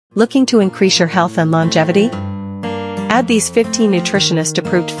Looking to increase your health and longevity? Add these 15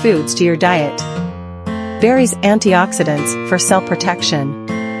 nutritionist-approved foods to your diet. Berries, antioxidants for cell protection.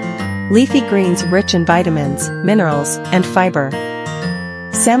 Leafy greens rich in vitamins, minerals, and fiber.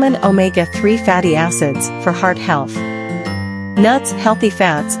 Salmon, omega-3 fatty acids for heart health. Nuts, healthy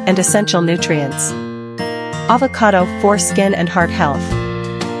fats and essential nutrients. Avocado for skin and heart health.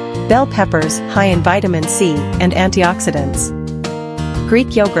 Bell peppers, high in vitamin C and antioxidants.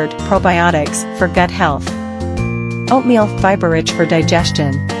 Greek yogurt, probiotics for gut health. Oatmeal, fiber-rich for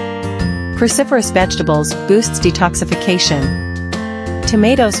digestion. Cruciferous vegetables boosts detoxification.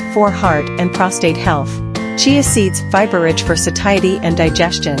 Tomatoes for heart and prostate health. Chia seeds, fiber-rich for satiety and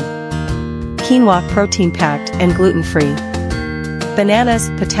digestion. Quinoa, protein-packed and gluten-free. Bananas,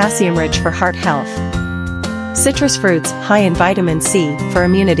 potassium-rich for heart health. Citrus fruits, high in vitamin C for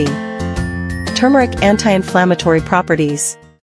immunity. Turmeric, anti-inflammatory properties.